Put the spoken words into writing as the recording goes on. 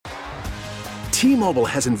T-Mobile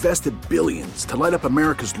has invested billions to light up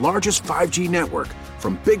America's largest 5G network,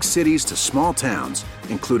 from big cities to small towns,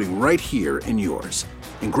 including right here in yours.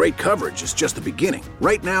 And great coverage is just the beginning.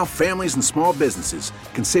 Right now, families and small businesses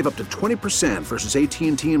can save up to 20% versus AT&T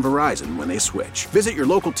and Verizon when they switch. Visit your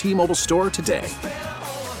local T-Mobile store today.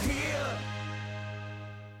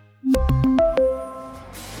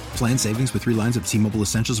 Plan savings with 3 lines of T-Mobile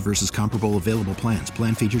Essentials versus comparable available plans.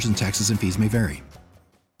 Plan features and taxes and fees may vary.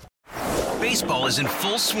 Baseball is in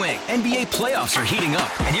full swing. NBA playoffs are heating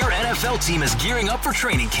up, and your NFL team is gearing up for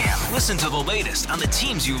training camp. Listen to the latest on the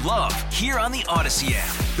teams you love here on the Odyssey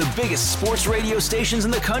app. The biggest sports radio stations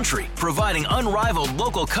in the country, providing unrivaled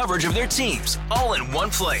local coverage of their teams, all in one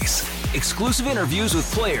place. Exclusive interviews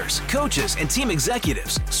with players, coaches, and team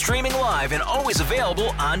executives, streaming live and always available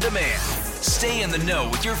on demand. Stay in the know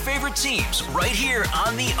with your favorite teams right here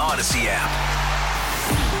on the Odyssey app.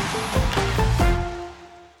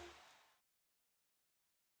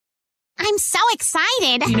 I'm so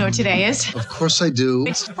excited. You know what today is? Of course I do.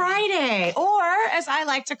 It's Friday, or as I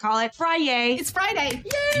like to call it, Friday. It's Friday.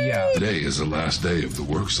 Yay! Yeah. Today is the last day of the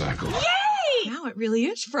work cycle. Yay! Now it really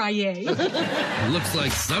is Friday. Looks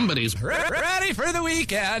like somebody's ready for the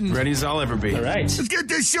weekend. Ready as I'll ever be. All right. Let's get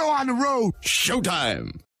this show on the road.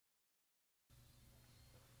 Showtime.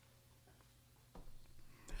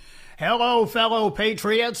 Hello, fellow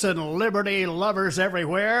patriots and liberty lovers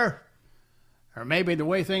everywhere. Or maybe the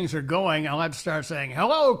way things are going, I'll have to start saying,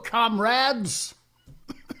 hello, comrades.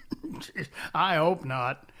 I hope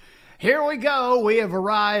not. Here we go. We have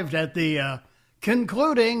arrived at the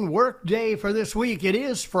concluding work day for this week. It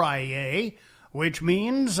is Friday, which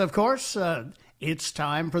means, of course, it's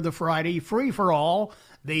time for the Friday free-for-all,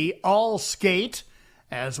 the all-skate,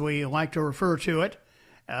 as we like to refer to it.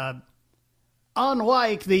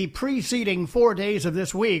 Unlike the preceding 4 days of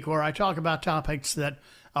this week, where I talk about topics that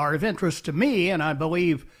are of interest to me, and I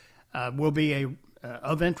believe will be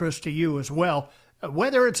of interest to you as well.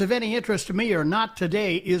 Whether it's of any interest to me or not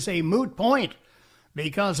today is a moot point,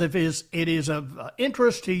 because if it is of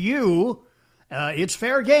interest to you, it's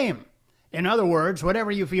fair game. In other words,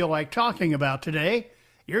 whatever you feel like talking about today,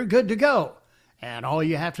 you're good to go. And all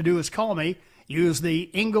you have to do is call me. Use the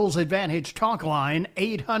Ingalls Advantage talk line,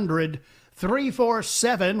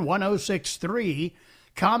 800-347-1063.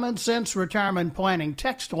 Common Sense Retirement Planning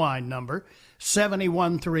text line number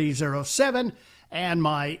 71307, and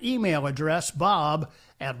my email address,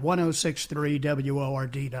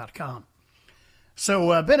 bob@1063word.com.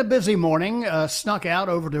 So, been a busy morning. Snuck out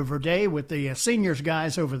over to Verde with the seniors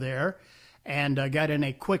guys over there, and got in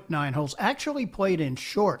a quick 9 holes. Actually played in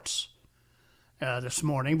shorts this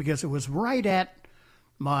morning because it was right at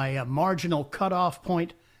my marginal cutoff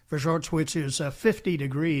point for shorts, which is 50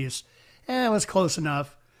 degrees. It was close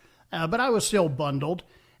enough, but I was still bundled,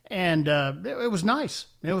 and it was nice.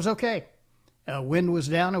 It was okay. Wind was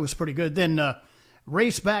down. It was pretty good. Then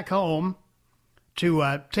raced back home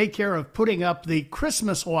to take care of putting up the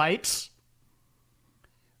Christmas lights,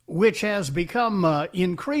 which has become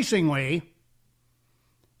increasingly,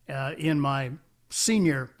 in my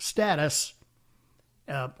senior status,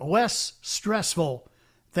 less stressful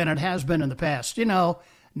than it has been in the past. You know,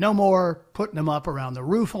 no more putting them up around the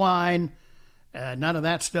roof line, none of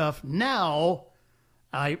that stuff. Now,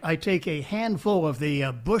 I take a handful of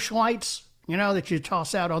the bush lights, you know, that you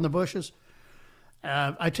toss out on the bushes.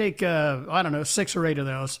 I take, 6 or 8 of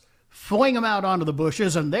those, fling them out onto the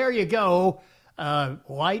bushes, and there you go.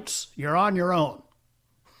 Lights, you're on your own.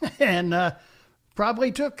 And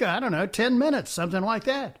probably took, 10 minutes, something like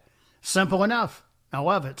that. Simple enough. I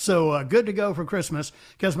love it. So good to go for Christmas,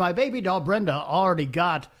 because my baby doll Brenda already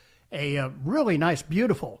got a really nice,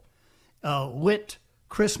 beautiful lit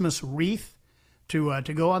Christmas wreath to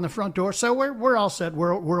go on the front door. So we're all set.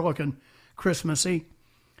 We're looking Christmassy,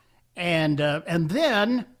 and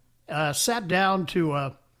then sat down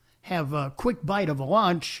to have a quick bite of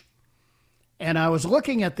lunch. And I was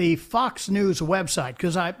looking at the Fox News website,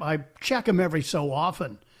 because I check them every so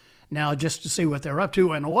often now just to see what they're up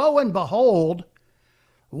to. And lo and behold,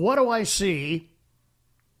 what do I see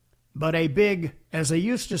but a big, as they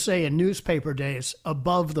used to say in newspaper days,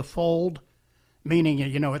 above the fold, meaning,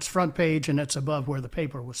 it's front page and it's above where the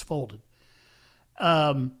paper was folded.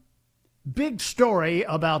 Big story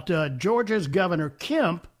about Georgia's Governor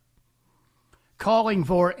Kemp calling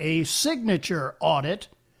for a signature audit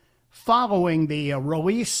following the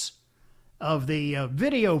release of the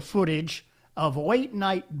video footage of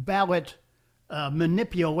late-night ballot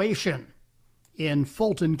manipulation in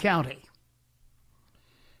Fulton County.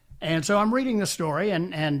 And so I'm reading the story,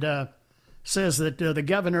 and says that the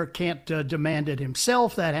governor can't demand it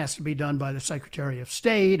himself. That has to be done by the Secretary of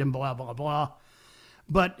State and blah, blah, blah.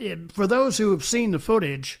 But for those who have seen the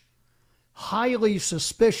footage, highly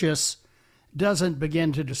suspicious doesn't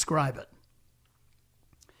begin to describe it.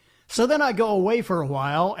 So then I go away for a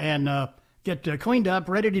while and get cleaned up,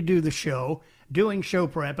 ready to do the show, doing show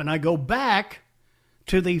prep, and I go back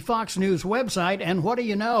to the Fox News website, and what do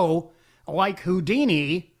you know? Like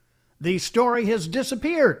Houdini, the story has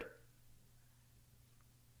disappeared.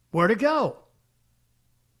 Where'd it go?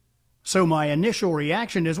 So my initial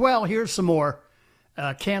reaction is, well, here's some more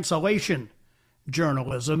cancellation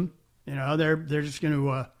journalism. You know, they're just going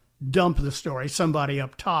to dump the story. Somebody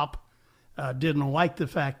up top didn't like the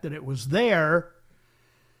fact that it was there,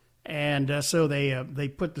 and so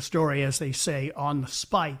they put the story, as they say, on the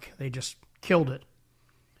spike. They just killed it.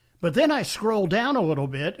 But then I scroll down a little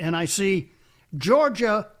bit, and I see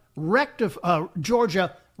Georgia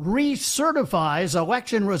recertifies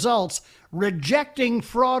election results, rejecting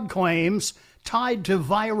fraud claims tied to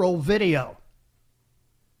viral video.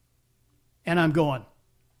 And I'm going,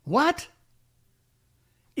 what?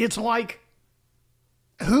 It's like,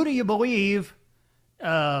 who do you believe,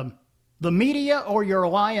 the media or your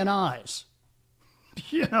lying eyes?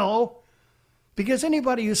 You know, because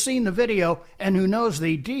anybody who's seen the video and who knows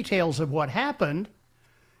the details of what happened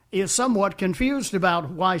is somewhat confused about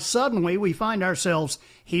why suddenly we find ourselves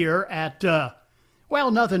here at, well,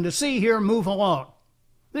 nothing to see here, move along.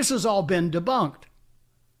 This has all been debunked.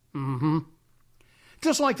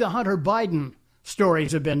 Just like the Hunter Biden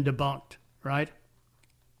stories have been debunked, right?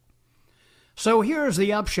 So here's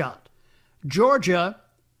the upshot. Georgia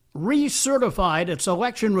recertified its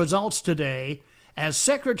election results today as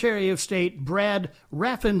Secretary of State Brad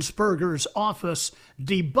Raffensperger's office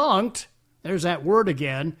debunked, there's that word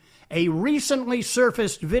again, a recently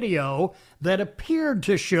surfaced video that appeared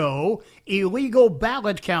to show illegal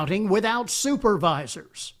ballot counting without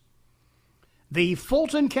supervisors. The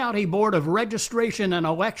Fulton County Board of Registration and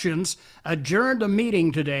Elections adjourned a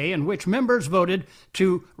meeting today in which members voted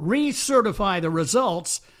to recertify the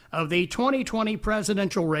results of the 2020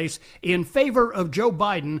 presidential race in favor of Joe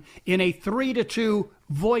Biden in a 3-2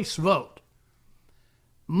 voice vote.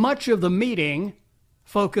 Much of the meeting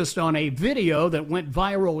focused on a video that went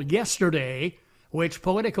viral yesterday, which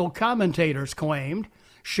political commentators claimed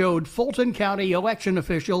showed Fulton County election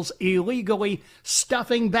officials illegally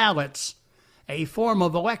stuffing ballots, a form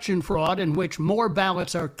of election fraud in which more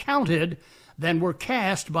ballots are counted than were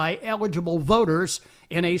cast by eligible voters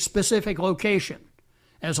in a specific location,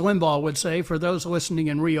 as Limbaugh would say for those listening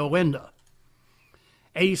in Rio Linda.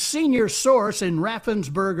 A senior source in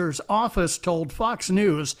Raffensperger's office told Fox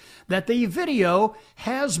News that the video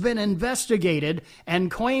has been investigated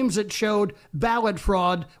and claims it showed ballot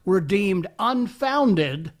fraud were deemed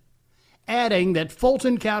unfounded, adding that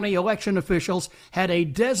Fulton County election officials had a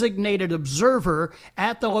designated observer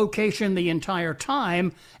at the location the entire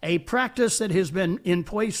time, a practice that has been in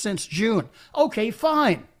place since June. Okay,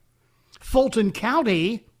 fine. Fulton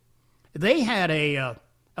County, they had a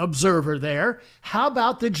observer there. How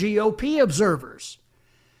about the GOP observers?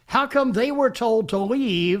 How come they were told to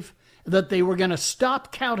leave, that they were going to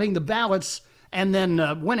stop counting the ballots, and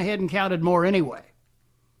then went ahead and counted more anyway?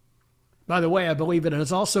 By the way, I believe it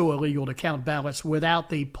is also illegal to count ballots without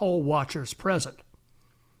the poll watchers present.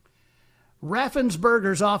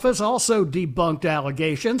 Raffensperger's office also debunked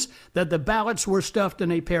allegations that the ballots were stuffed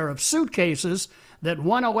in a pair of suitcases that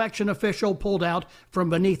one election official pulled out from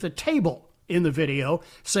beneath a table in the video,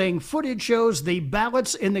 saying footage shows the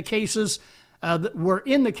ballots in the cases were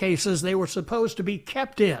in the cases they were supposed to be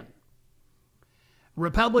kept in.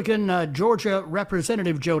 Republican Georgia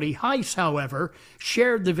Representative Jody Hice, however,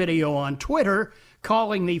 shared the video on Twitter,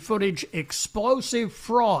 calling the footage explosive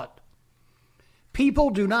fraud. People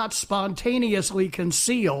do not spontaneously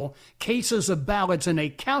conceal cases of ballots in a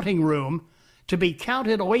counting room to be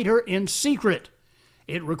counted later in secret.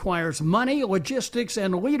 It requires money, logistics,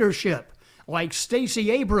 and leadership, like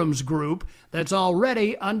Stacey Abrams' group that's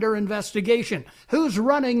already under investigation. Who's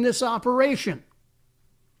running this operation?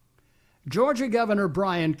 Georgia Governor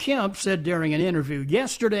Brian Kemp said during an interview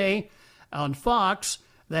yesterday on Fox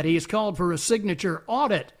that he's called for a signature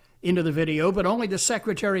audit into the video, but only the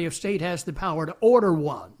Secretary of State has the power to order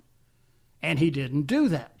one. And he didn't do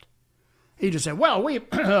that. He just said, well, we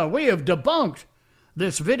have debunked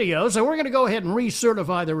this video, so we're going to go ahead and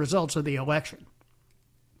recertify the results of the election.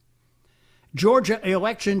 Georgia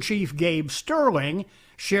election chief Gabe Sterling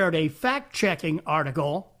shared a fact-checking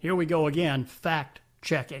article. Here we go again,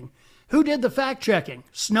 fact-checking. Who did the fact-checking?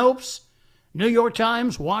 Snopes, New York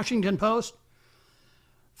Times, Washington Post?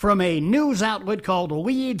 From a news outlet called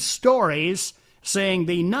Lead Stories, saying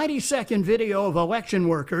the 90-second video of election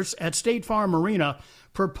workers at State Farm Arena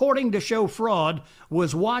purporting to show fraud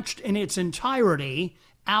was watched in its entirety,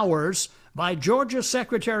 hours, by Georgia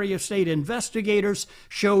Secretary of State investigators,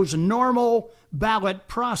 shows normal ballot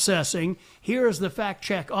processing. Here's the fact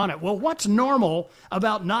check on it. Well, what's normal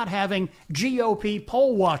about not having GOP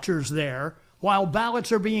poll watchers there while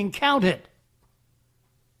ballots are being counted?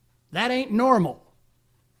 That ain't normal.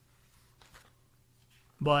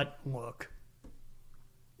 But look,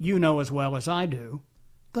 you know as well as I do,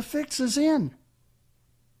 the fix is in.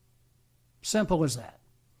 Simple as that.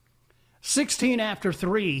 16 after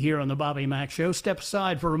 3 here on the Bobby Mack Show. Step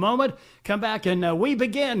aside for a moment. Come back and we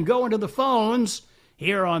begin going to the phones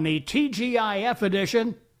here on the TGIF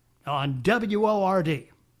edition on WORD.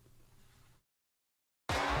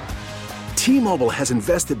 T-Mobile has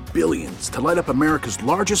invested billions to light up America's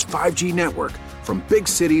largest 5G network, from big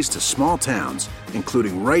cities to small towns,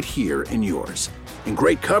 including right here in yours. And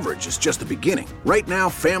great coverage is just the beginning. Right now,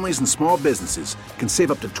 families and small businesses can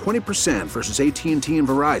save up to 20% versus AT&T and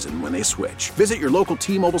Verizon when they switch. Visit your local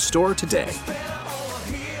T-Mobile store today.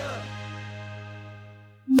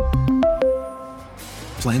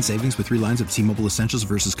 Plan savings with 3 lines of T-Mobile Essentials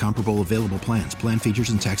versus comparable available plans. Plan features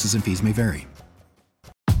and taxes and fees may vary.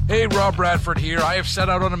 Hey, Rob Bradford here. I have set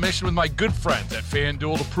out on a mission with my good friends at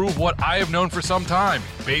FanDuel to prove what I have known for some time.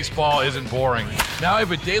 Baseball isn't boring. Now I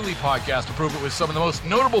have a daily podcast to prove it with some of the most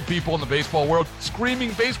notable people in the baseball world,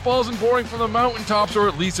 screaming baseball isn't boring from the mountaintops, or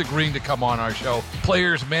at least agreeing to come on our show.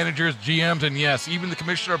 Players, managers, GMs, and yes, even the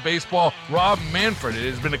commissioner of baseball, Rob Manfred. It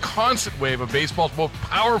has been a constant wave of baseball's most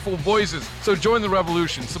powerful voices. So join the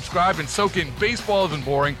revolution. Subscribe and soak in Baseball Isn't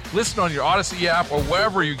Boring. Listen on your Odyssey app or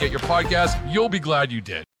wherever you get your podcasts. You'll be glad you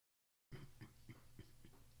did.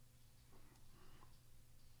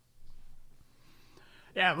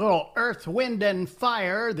 Yeah, a little Earth, Wind, and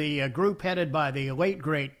Fire, the group headed by the late,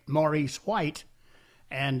 great Maurice White,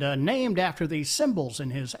 and named after the symbols in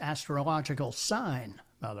his astrological sign,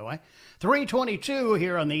 by the way. 322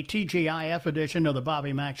 here on the TGIF edition of the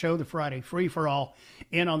Bobby Mack Show, the Friday free-for-all,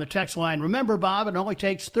 in on the text line. Remember, Bob, it only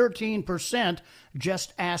takes 13%.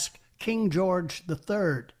 Just ask King George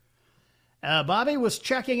III. Bobby was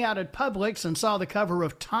checking out at Publix and saw the cover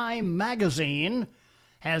of Time magazine.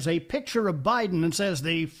 Has a picture of Biden and says,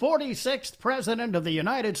 the 46th president of the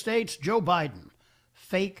United States, Joe Biden.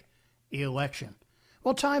 Fake election.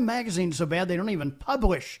 Well, Time magazine's so bad they don't even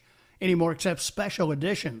publish anymore except special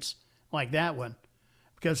editions like that one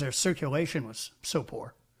because their circulation was so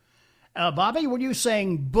poor. Bobby, were you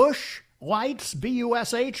saying Bush lights,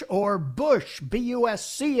 B-U-S-H, or Bush,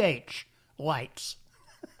 B-U-S-C-H, lights?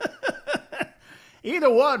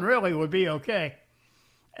 Either one really would be okay.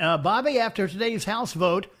 Bobby, after today's House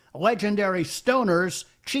vote, legendary stoners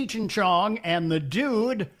Cheech and Chong and the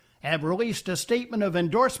Dude have released a statement of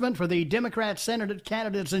endorsement for the Democrat Senate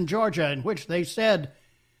candidates in Georgia, in which they said,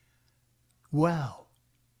 wow,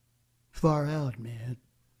 far out, man.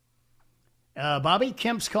 Bobby,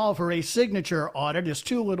 Kemp's call for a signature audit is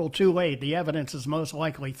too little too late. The evidence is most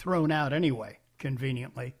likely thrown out anyway,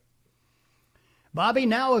 conveniently. Bobby,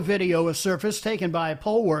 now a video has surfaced taken by a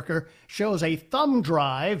poll worker shows a thumb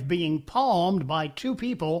drive being palmed by 2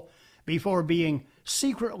 people before being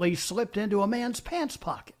secretly slipped into a man's pants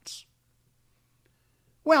pockets.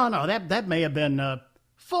 Well, no, that may have been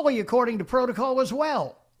fully according to protocol as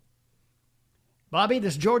well. Bobby,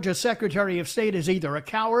 this Georgia Secretary of State is either a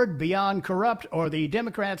coward, beyond corrupt, or the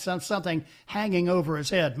Democrats have something hanging over his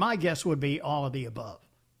head. My guess would be all of the above.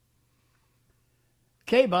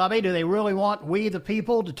 Okay, Bobby, do they really want we the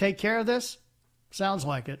people to take care of this? Sounds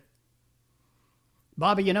like it.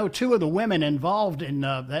 Bobby, you know, 2 of the women involved in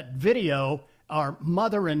that video are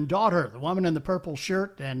mother and daughter. The woman in the purple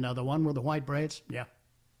shirt and the one with the white braids. Yeah.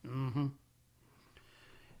 Mm-hmm.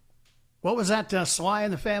 What was that Sly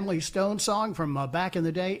and the Family Stone song from back in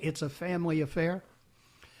the day? It's a Family Affair.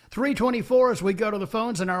 324 as we go to the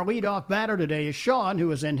phones, and our leadoff batter today is Sean,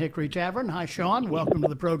 who is in Hickory Tavern. Hi, Sean. Welcome to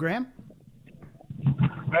the program.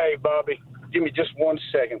 Hey, Bobby, give me just 1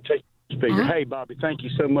 second. Take the speaker. Mm-hmm. Hey, Bobby, thank you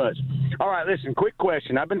so much. All right, listen, quick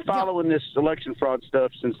question. I've been following this election fraud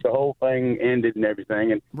stuff since the whole thing ended and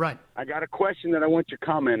everything. And right. I got a question that I want your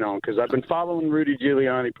comment on because I've been following Rudy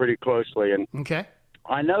Giuliani pretty closely. And okay.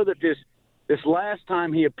 I know that this last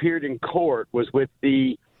time he appeared in court was with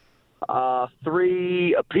the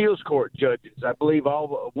 3 appeals court judges. I believe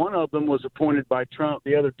one of them was appointed by Trump,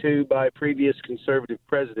 the other 2 by previous conservative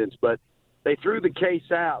presidents. But they threw the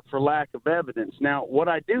case out for lack of evidence. Now, what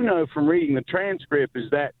I do know from reading the transcript is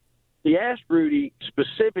that he asked Rudy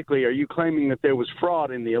specifically, are you claiming that there was fraud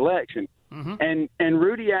in the election? Mm-hmm. And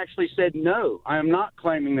Rudy actually said, no, I am not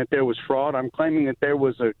claiming that there was fraud. I'm claiming that there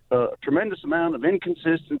was a tremendous amount of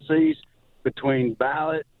inconsistencies between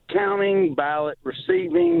ballot counting, ballot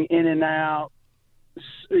receiving, in and out,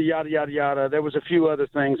 yada, yada, yada. There was a few other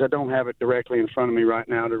things. I don't have it directly in front of me right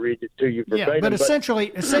now to read it to you verbatim. Yeah, but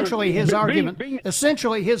essentially his argument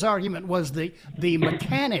was the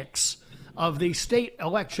mechanics of the state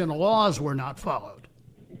election laws were not followed.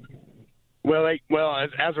 Well,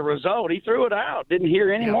 as a result, he threw it out. Didn't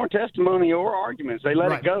hear any more testimony or arguments. They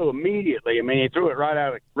let it go immediately. I mean, he threw it right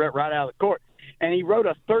out of the court, and he wrote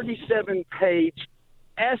a 37-page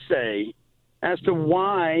essay as to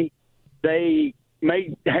why they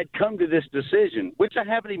had come to this decision, which I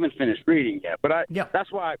haven't even finished reading yet. But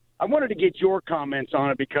that's why I wanted to get your comments on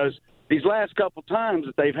it, because these last couple times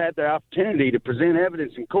that they've had the opportunity to present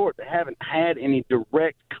evidence in court, they haven't had any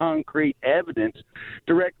direct, concrete evidence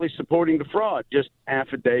directly supporting the fraud, just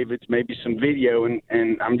affidavits, maybe some video.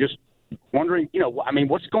 And I'm just wondering,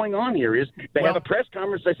 what's going on here? Is they have a press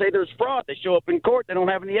conference, they say there's fraud, they show up in court, they don't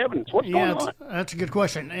have any evidence. What's going on? That's a good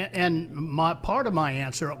question. And part of my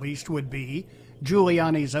answer, at least, would be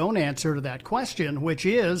Giuliani's own answer to that question, which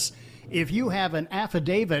is, if you have an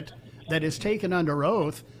affidavit that is taken under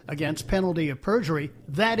oath against penalty of perjury,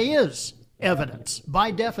 that is evidence.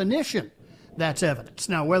 By definition, that's evidence.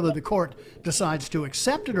 Now, whether the court decides to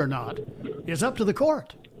accept it or not is up to the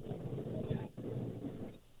court.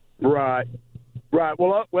 Right.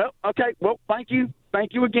 Well, okay. Well, thank you.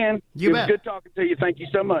 Thank you again. You bet. It was good talking to you. Thank you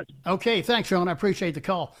so much. Okay, thanks, Sean. I appreciate the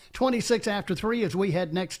call. 26 after 3 as we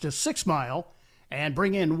head next to 6 Mile and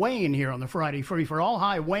bring in Wayne here on the Friday Free for All.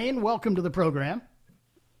 Hi, Wayne. Welcome to the program.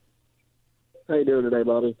 How you doing today,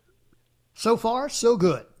 Bobby? So far, so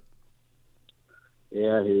good.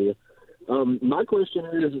 Yeah, I hear you. My question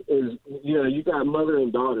is, you got mother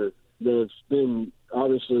and daughter that's been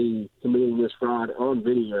obviously committing this fraud on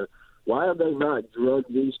video. Why have they not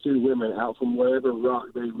drugged these two women out from wherever rock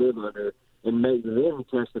they live under and make them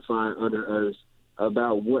testify under oath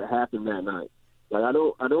about what happened that night? Like, I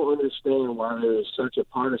don't understand why there is such a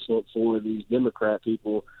partisan for these Democrat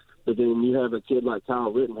people, but then you have a kid like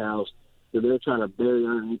Kyle Rittenhouse that they're trying to bury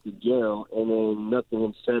underneath the jail, and then nothing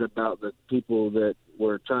is said about the people that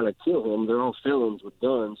were trying to kill him. They're all felons with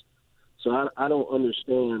guns. So I don't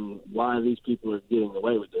understand why these people are getting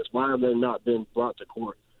away with this. Why have they not been brought to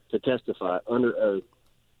court to testify under oath?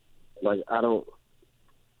 Like, I don't.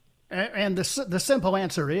 And the simple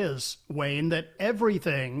answer is, Wayne, that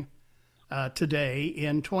everything today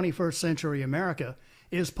in 21st century America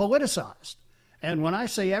is politicized. And when I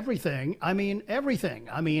say everything, I mean everything.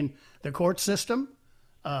 I mean the court system,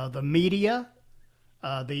 the media,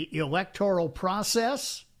 the electoral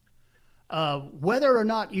process, whether or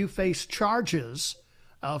not you face charges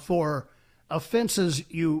for offenses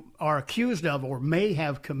you are accused of or may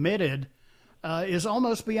have committed is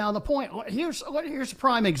almost beyond the point. Here's a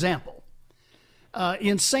prime example.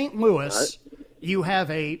 In St. Louis, you have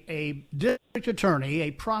a district attorney, a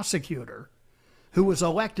prosecutor, who was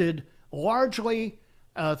elected largely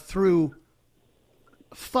through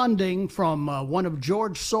funding from one of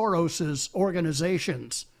George Soros's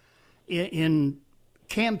organizations in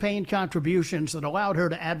campaign contributions that allowed her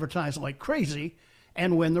to advertise like crazy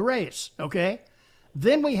and win the race, okay?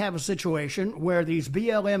 Then we have a situation where these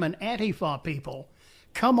BLM and Antifa people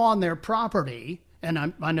come on their property,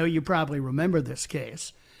 and I know you probably remember this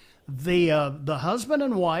case. The husband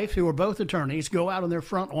and wife, who are both attorneys, go out on their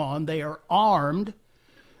front lawn. They are armed.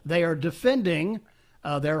 They are defending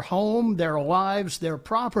their home, their lives, their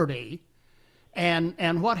property.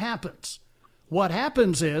 And what happens? What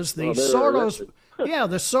happens is the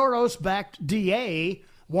Soros-backed DA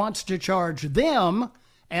wants to charge them,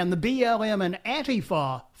 and the BLM and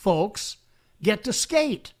Antifa folks get to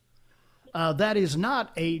skate. That is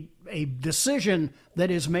not a decision that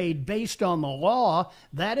is made based on the law.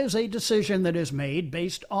 That is a decision that is made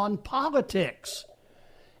based on politics.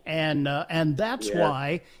 And that's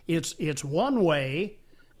why it's one way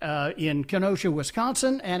in Kenosha,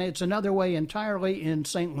 Wisconsin, and it's another way entirely in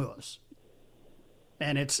St. Louis.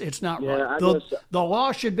 And it's not right. The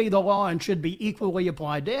law should be the law and should be equally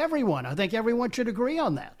applied to everyone. I think everyone should agree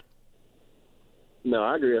on that. No,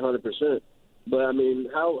 I agree 100%. But, I mean,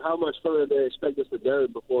 how much further do they expect us to go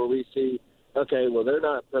before we see, okay, well, they're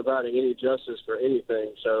not providing any justice for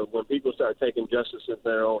anything. So when people start taking justice in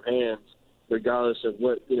their own hands, regardless of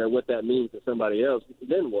what that means to somebody else,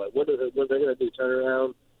 then what? What are they going to do, turn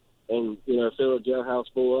around and, fill a jailhouse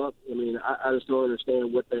full up? I mean, I just don't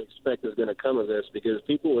understand what they expect is going to come of this, because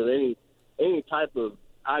people with any type of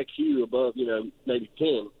IQ above, maybe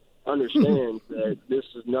 10 understand that this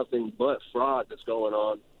is nothing but fraud that's going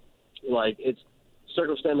on. Like, it's I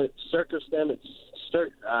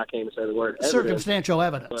can't even say the word. Circumstantial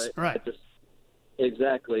evidence, right.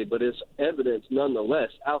 Exactly, but it's evidence nonetheless.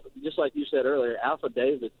 Just like you said earlier,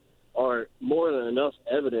 affidavits are more than enough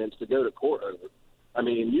evidence to go to court over. I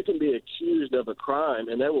mean, you can be accused of a crime,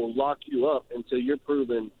 and they will lock you up until you're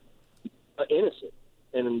proven innocent.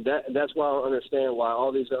 And that's why I don't understand why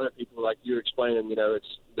all these other people, like you're explaining,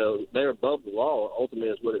 they're above the law, ultimately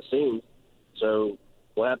is what it seems. So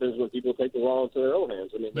what happens when people take the law into their own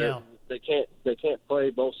hands? I mean, they can't play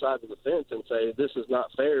both sides of the fence and say, this is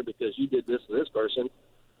not fair because you did this to this person.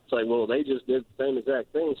 It's like, well, they just did the same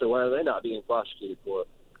exact thing, so why are they not being prosecuted for it?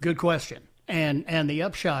 Good question. And the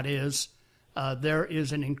upshot is there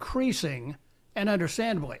is an increasing, and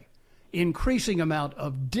understandably, increasing amount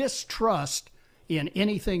of distrust in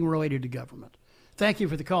anything related to government. Thank you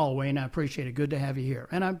for the call, Wayne. I appreciate it. Good to have you here.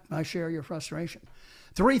 And I share your frustration.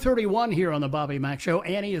 3:31 here on the Bobby Mack Show.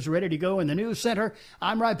 Annie is ready to go in the news center.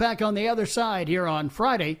 I'm right back on the other side here on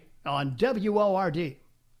Friday on WORD.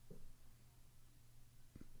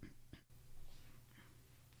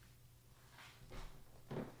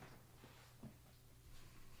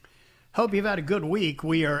 Hope you've had a good week.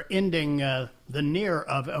 We are ending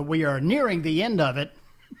we are nearing the end of it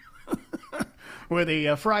with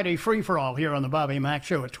a Friday free-for-all here on the Bobby Mack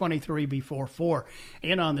Show at 23 before 4.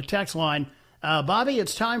 In on the text line, Bobby,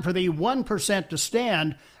 it's time for the 1% to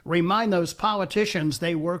stand. Remind those politicians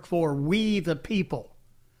they work for we the people.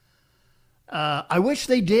 I wish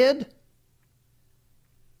they did,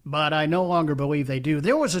 but I no longer believe they do.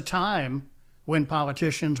 There was a time when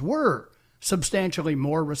politicians were substantially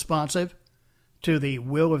more responsive to the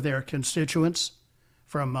will of their constituents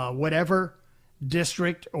from whatever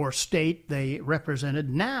district or state they represented.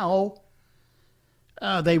 Now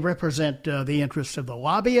they represent the interests of the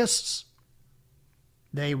lobbyists.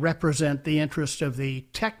 They represent the interests of the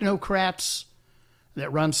technocrats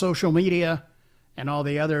that run social media and all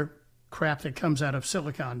the other crap that comes out of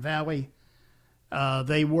Silicon Valley.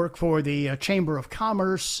 They work for the Chamber of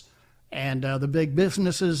Commerce and the big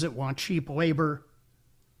businesses that want cheap labor.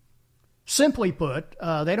 Simply put,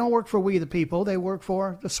 they don't work for we the people. They work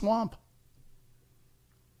for the swamp.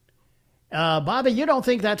 Bobby, you don't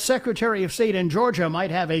think that Secretary of State in Georgia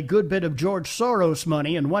might have a good bit of George Soros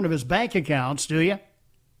money in one of his bank accounts, do you?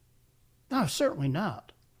 No, certainly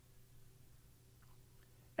not.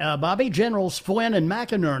 Bobby, Generals Flynn and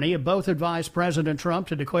McInerney have both advised President Trump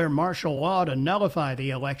to declare martial law to nullify the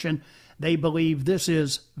election. They believe this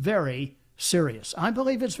is very serious. I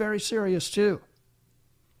believe it's very serious, too.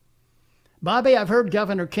 Bobby, I've heard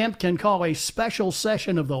Governor Kemp can call a special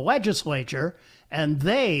session of the legislature, and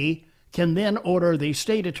they can then order the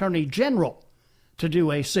state attorney general to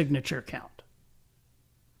do a signature count.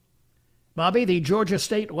 Bobby, the Georgia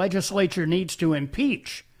state legislature needs to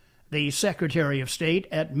impeach the Secretary of State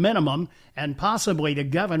at minimum, and possibly the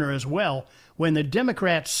governor as well. When the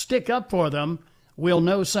Democrats stick up for them, we'll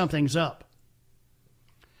know something's up.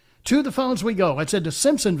 To the phones we go. Let's head to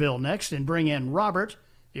Simpsonville next and bring in Robert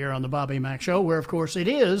here on the Bobby Mack Show, where, of course, it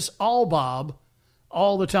is all Bob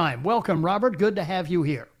all the time. Welcome, Robert. Good to have you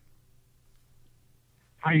here.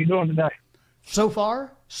 How you doing today? So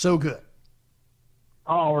far, so good.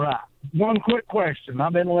 All right. One quick question.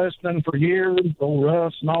 I've been listening for years, old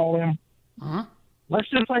Russ and all them. Uh-huh. Let's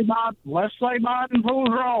say Biden pulls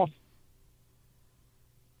her off.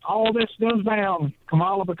 All this goes down.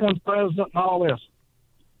 Kamala becomes president and all this.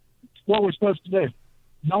 What we're supposed to do.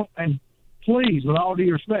 And please, with all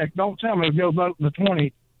due respect, don't tell me to go vote in the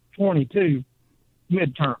 2022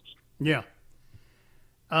 midterms. Yeah.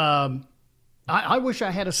 I wish I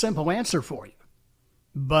had a simple answer for you,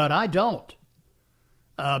 but I don't.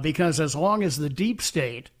 Because as long as the deep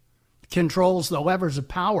state controls the levers of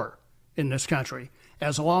power in this country,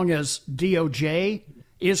 as long as DOJ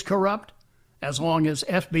is corrupt, as long as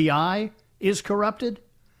FBI is corrupted,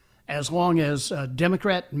 as long as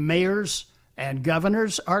Democrat mayors and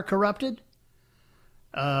governors are corrupted,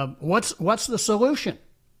 what's the solution?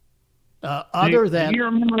 Other than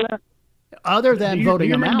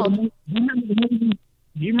voting them out.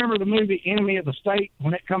 Do you remember the movie Enemy of the State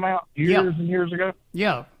when it come out years and years ago?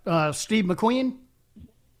 Yeah. Steve McQueen?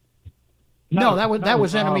 No, that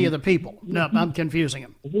was Enemy of the People. No, I'm confusing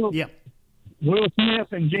him. Yeah. Will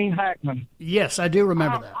Smith and Gene Hackman. Yes, I do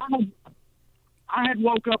remember that. I had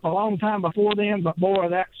woke up a long time before then, but boy,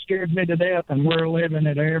 that scared me to death, and we're living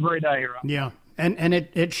it every day. Right? Yeah, and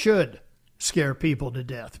it should scare people to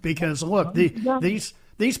death because look, these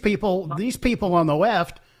people on the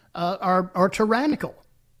left are tyrannical.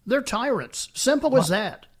 They're tyrants. Simple as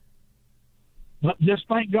that. But just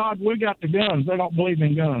thank God we got the guns. They don't believe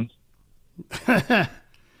in guns.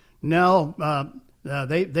 No,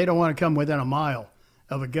 they don't want to come within a mile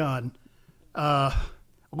of a gun.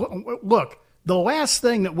 Look, The last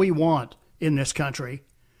thing that we want in this country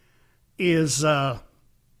is a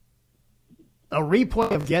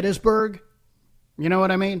replay of Gettysburg. You know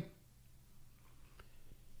what I mean?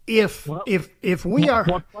 If we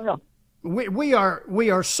are we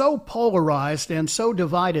are so polarized and so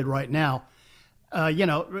divided right now,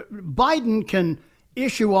 Biden can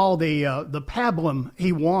issue all the pablum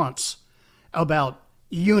he wants about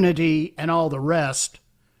unity and all the rest.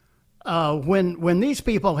 When these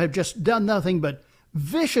people have just done nothing but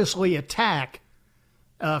viciously attack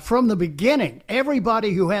from the beginning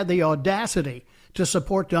everybody who had the audacity to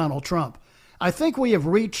support Donald Trump. I think we have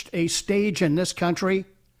reached a stage in this country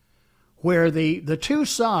where the two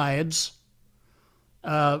sides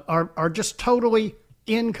are just totally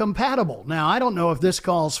incompatible. Now, I don't know if this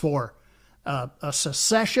calls for a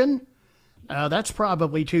secession. That's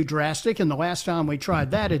probably too drastic, and the last time we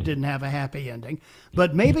tried that, it didn't have a happy ending.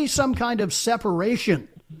 But maybe some kind of separation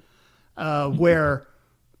where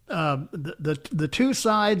the two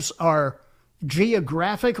sides are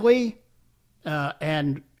geographically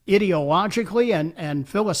and ideologically and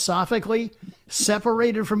philosophically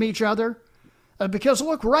separated from each other. Because,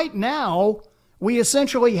 look, right now, we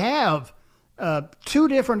essentially have two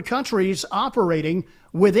different countries operating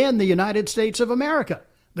within the United States of America.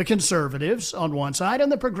 The conservatives on one side and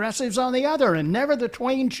the progressives on the other, and never the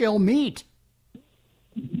twain shall meet.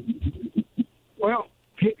 Well,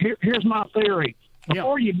 here's my theory.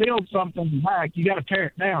 Before you build something back, you got to tear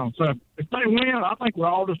it down. So if they win, I think we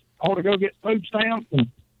all just ought to go get food stamps and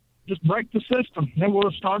just break the system. Then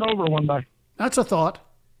we'll start over one day. That's a thought.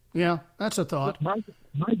 Yeah, that's a thought.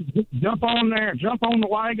 Just jump on there, jump on the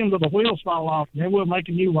wagon till the wheels fall off, and then we'll make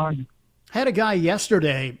a new wagon. Had a guy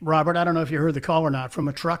yesterday, Robert, I don't know if you heard the call or not, from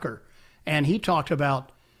a trucker, and he talked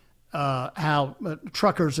about how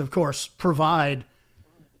truckers, of course, provide,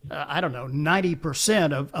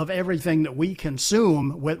 90% of everything that we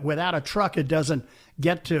consume. Without a truck, it doesn't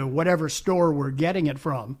get to whatever store we're getting it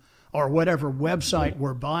from or whatever website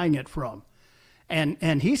we're buying it from.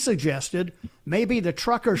 And he suggested maybe the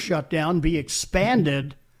trucker shutdown be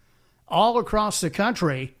expanded all across the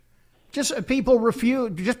country. Just people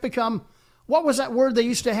become, what was that word they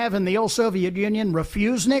used to have in the old Soviet Union?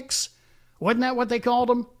 Refuseniks? Wasn't that what they called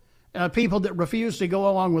them? People that refused to go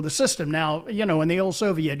along with the system. Now, in the old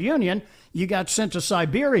Soviet Union, you got sent to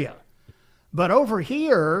Siberia. But over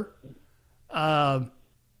here,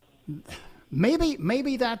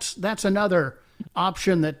 maybe that's another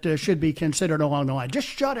option that should be considered along the line. Just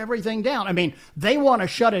shut everything down. I mean, they want to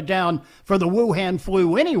shut it down for the Wuhan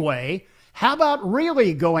flu anyway. How about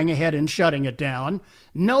really going ahead and shutting it down?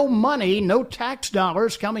 No money, no tax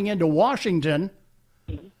dollars coming into Washington.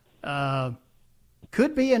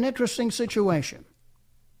 Could be an interesting situation.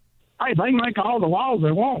 Hey, they make all the laws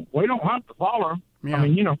they want. We don't have to follow them. Yeah. I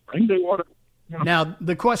mean, they can do what. Now,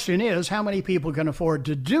 the question is, how many people can afford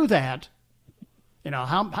to do that?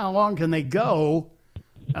 How long can they go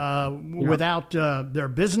without their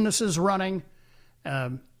businesses running,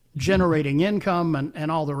 generating income, and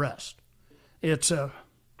all the rest? It's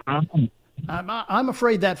I'm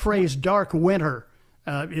afraid that phrase "dark winter"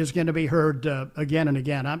 is going to be heard again and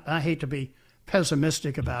again. I hate to be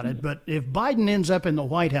pessimistic about it, but if Biden ends up in the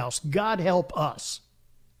White House, God help us.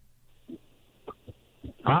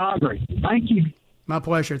 I agree. Thank you. My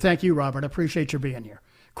pleasure. Thank you, Robert. I appreciate your being here.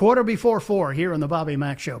 4:15 here on the Bobby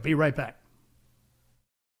Mack Show. Be right back.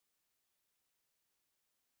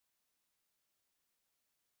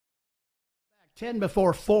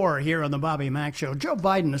 4:10 here on the Bobby Mack Show. Joe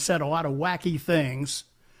Biden has said a lot of wacky things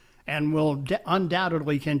and will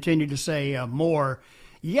undoubtedly continue to say more.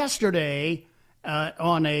 Yesterday,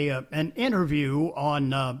 on an interview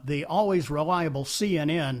on the always reliable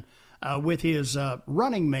CNN with his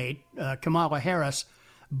running mate, Kamala Harris,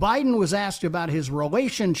 Biden was asked about his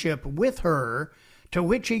relationship with her, to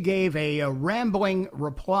which he gave a rambling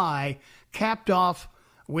reply, capped off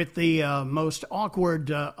with the most awkward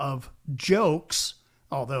of jokes,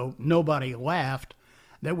 although nobody laughed,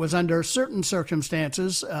 that was under certain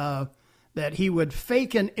circumstances that he would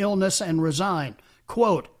fake an illness and resign.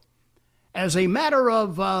 Quote, "As a matter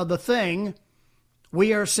of the thing,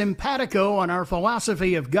 we are simpatico on our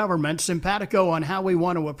philosophy of government, simpatico on how we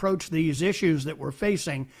want to approach these issues that we're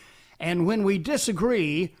facing. And when we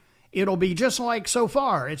disagree, it'll be just like so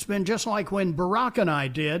far. It's been just like when Barack and I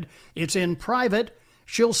did. It's in private.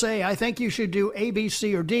 She'll say, I think you should do A, B,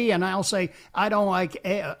 C, or D. And I'll say, I don't like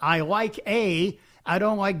A. I like A. I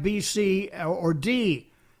don't like B, C, or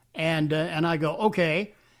D. And I go,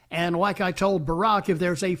 okay. And like I told Barack, if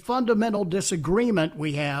there's a fundamental disagreement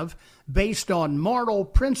we have based on moral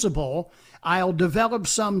principle, I'll develop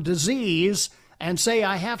some disease and say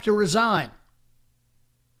I have to resign.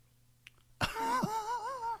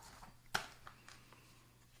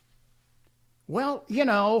 Well,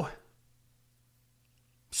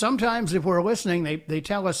 sometimes if we're listening, they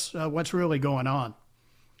tell us what's really going on.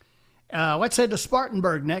 Let's head to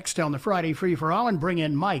Spartanburg next on the Friday Free for All and bring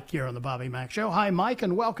in Mike here on the Bobby Mack Show. Hi, Mike,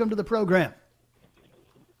 and welcome to the program.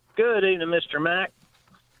 Good evening, Mr. Mack.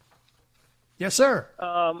 Yes, sir.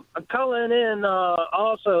 I'm calling in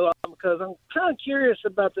also because I'm kind of curious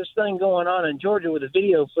about this thing going on in Georgia with the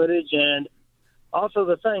video footage, and also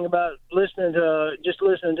the thing about listening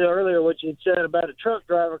to earlier what you said about a truck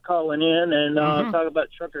driver calling in and talking about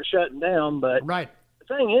truckers shutting down. But right.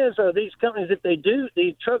 The thing is, these companies, if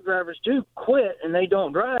these truck drivers do quit and they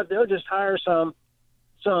don't drive, they'll just hire some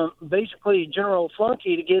basically general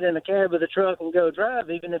flunky to get in a cab of the truck and go drive,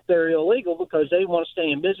 even if they're illegal, because they want to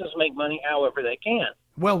stay in business, make money however they can.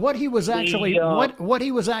 Well, what he was actually what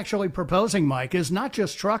he was actually proposing, Mike, is not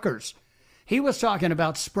just truckers. He was talking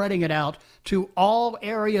about spreading it out to all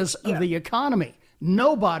areas of the economy.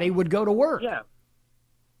 Nobody would go to work. Yeah.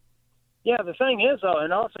 Yeah, the thing is,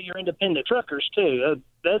 and also your independent truckers too.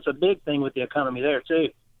 That's a big thing with the economy there too.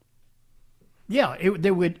 Yeah,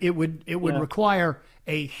 it would require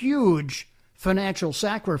a huge financial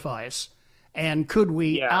sacrifice, and could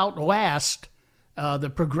we outlast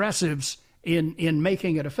the progressives in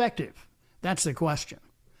making it effective? That's the question.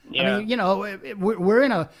 Yeah. I mean,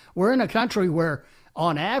 we're in a country where,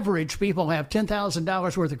 on average, people have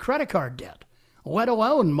 $10,000 worth of credit card debt, let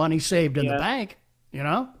alone money saved in the bank.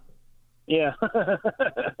 Yeah.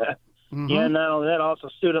 Mm-hmm. Yeah. No, that also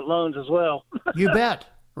student loans as well. You bet.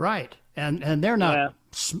 Right. And they're not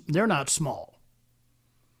small.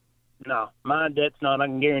 No, my debt's not. I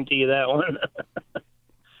can guarantee you that one.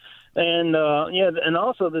 And and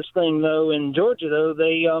also this thing though in Georgia though,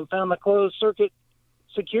 they found the closed circuit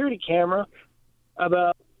security camera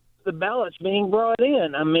about the ballots being brought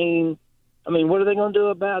in. I mean, what are they going to do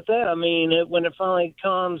about that? I mean, when it finally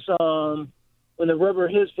comes, when the rubber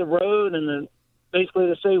hits the road, and basically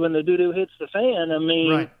to say when the doo doo hits the fan. I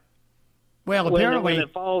mean, right. Well, apparently when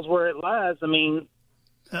it falls where it lies. I mean,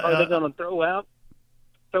 are they going to throw out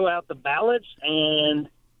the ballots and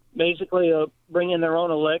basically bring in their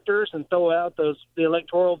own electors and throw out the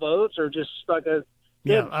electoral votes, or just like the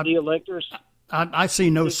electors? I see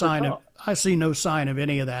no sign of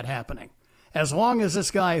any of that happening. As long as this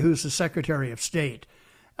guy who's the Secretary of State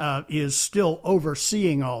is still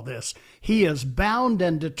overseeing all this, he is bound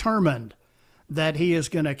and determined that he is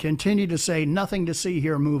going to continue to say nothing to see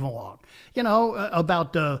here, move along.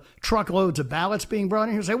 About truckloads of ballots being brought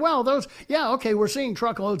in. You say, well, we're seeing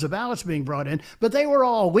truckloads of ballots being brought in, but they were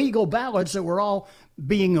all legal ballots that were all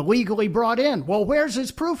being illegally brought in. Well, where's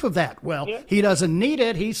his proof of that? Well, he doesn't need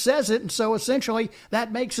it. He says it, and so essentially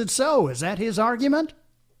that makes it so. Is that his argument?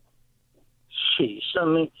 Sheesh.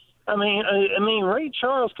 I mean, Ray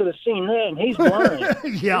Charles could have seen that, and he's blind.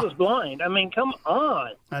 He was blind. I mean, come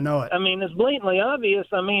on. I know it. I mean, it's blatantly obvious.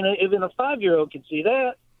 I mean, even a 5-year-old could see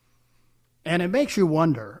that. And it makes you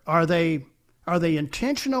wonder: are they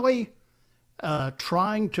intentionally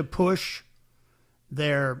trying to push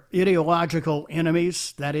their ideological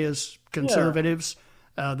enemies, that is, conservatives,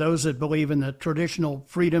 those that believe in the traditional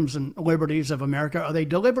freedoms and liberties of America? Are they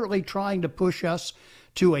deliberately trying to push us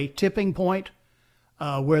to a tipping point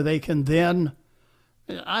where they can then,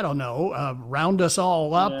 I don't know, round us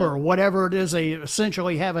all up or whatever it is they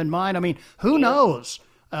essentially have in mind? I mean, who knows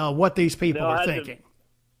what these people are thinking?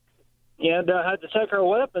 They'll have to take our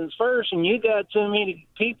weapons first, and you got too many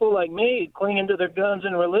people like me clinging to their guns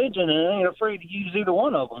and religion and ain't afraid to use either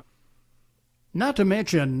one of them. Not to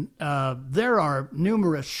mention, there are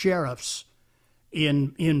numerous sheriffs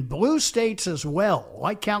in blue states as well,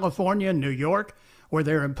 like California and New York, where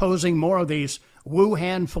they're imposing more of these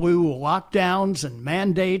Wuhan flu lockdowns and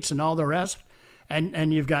mandates and all the rest.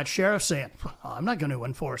 And you've got sheriffs saying, I'm not going to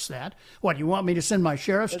enforce that. What, you want me to send my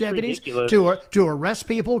sheriff's deputies to arrest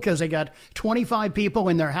people because they got 25 people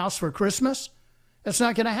in their house for Christmas? That's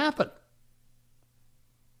not going to happen.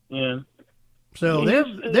 Yeah. So they're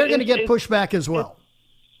going to get pushback as well.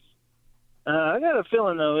 I got a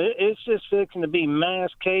feeling, though, it's just fixing to be mass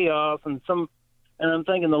chaos, and I'm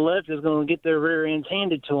thinking the left is going to get their rear ends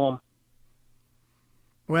handed to them.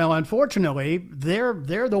 Well, unfortunately,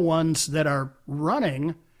 they're the ones that are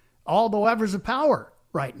running all the levers of power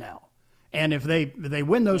right now. And if they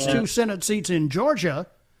win those 2 Senate seats in Georgia,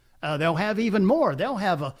 they'll have even more. They'll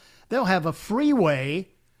have a freeway.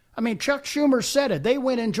 I mean, Chuck Schumer said it. They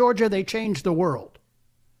win in Georgia, they change the world.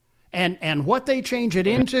 And what they change it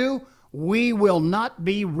into, we will not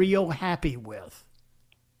be real happy with.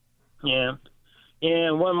 Yeah. Yeah,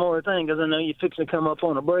 and one more thing, because I know you're fixing to come up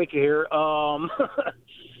on a break here.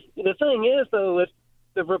 The thing is, though, if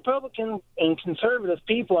the Republican and conservative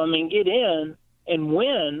people, get in, and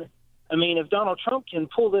win. I mean, if Donald Trump can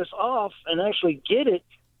pull this off and actually get it,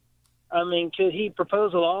 I mean, could he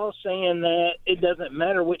propose a law saying that it doesn't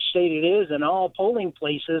matter which state it is in all polling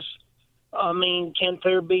places? I mean, can't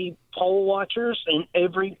there be poll watchers in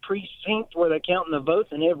every precinct where they're counting the votes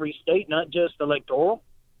in every state, not just electoral?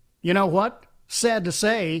 You know what? Sad to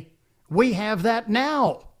say, we have that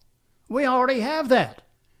now. We already have that.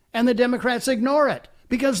 And the Democrats ignore it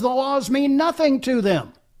because the laws mean nothing to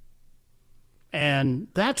them. And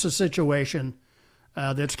that's a situation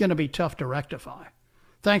that's going to be tough to rectify.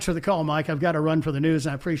 Thanks for the call, Mike. I've got to run for the news,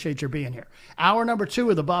 and I appreciate your being here. Hour number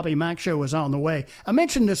 2 of the Bobby Mack Show is on the way. I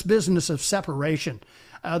mentioned this business of separation.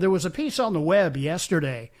 There was a piece on the web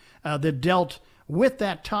yesterday that dealt with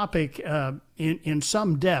that topic in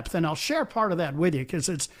some depth, and I'll share part of that with you because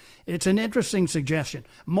it's an interesting suggestion.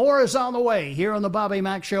 More is on the way here on the Bobby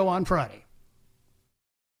Mack Show on Friday.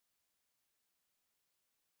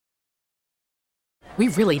 We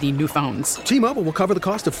really need new phones. T-Mobile will cover the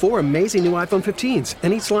cost of 4 amazing new iPhone 15s,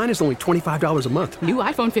 and each line is only $25 a month. New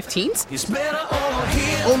iPhone 15s? It's better over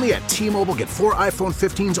here. Only at T-Mobile, get 4 iPhone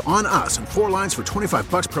 15s on us and 4 lines for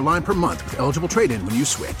 $25 per line per month with eligible trade-in when you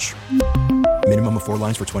switch. Minimum of 4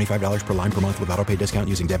 lines for $25 per line per month with autopay discount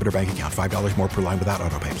using debit or bank account. $5 more per line without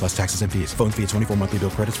autopay, plus taxes and fees. Phone fee at 24 monthly bill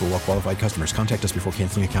credits for well-qualified customers. Contact us before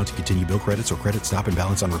canceling account to continue bill credits or credit stop and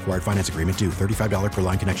balance on required finance agreement due. $35 per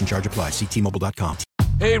line connection charge applies. See T-Mobile.com.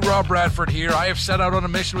 Hey, Rob Bradford here. I have set out on a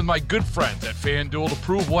mission with my good friends at FanDuel to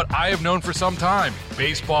prove what I have known for some time.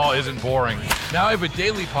 Baseball isn't boring. Now I have a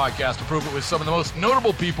daily podcast to prove it with some of the most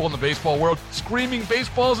notable people in the baseball world, screaming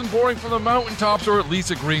baseball isn't boring from the mountaintops, or at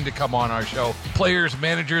least agreeing to come on our show. Players,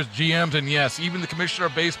 managers, GMs, and yes, even the commissioner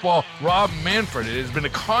of baseball, Rob Manfred. It has been a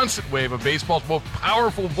constant wave of baseball's most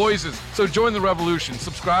powerful voices. So join the revolution.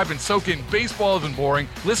 Subscribe and soak in Baseball Isn't Boring.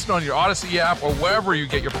 Listen on your Odyssey app or wherever you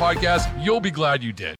get your podcasts. You'll be glad you did.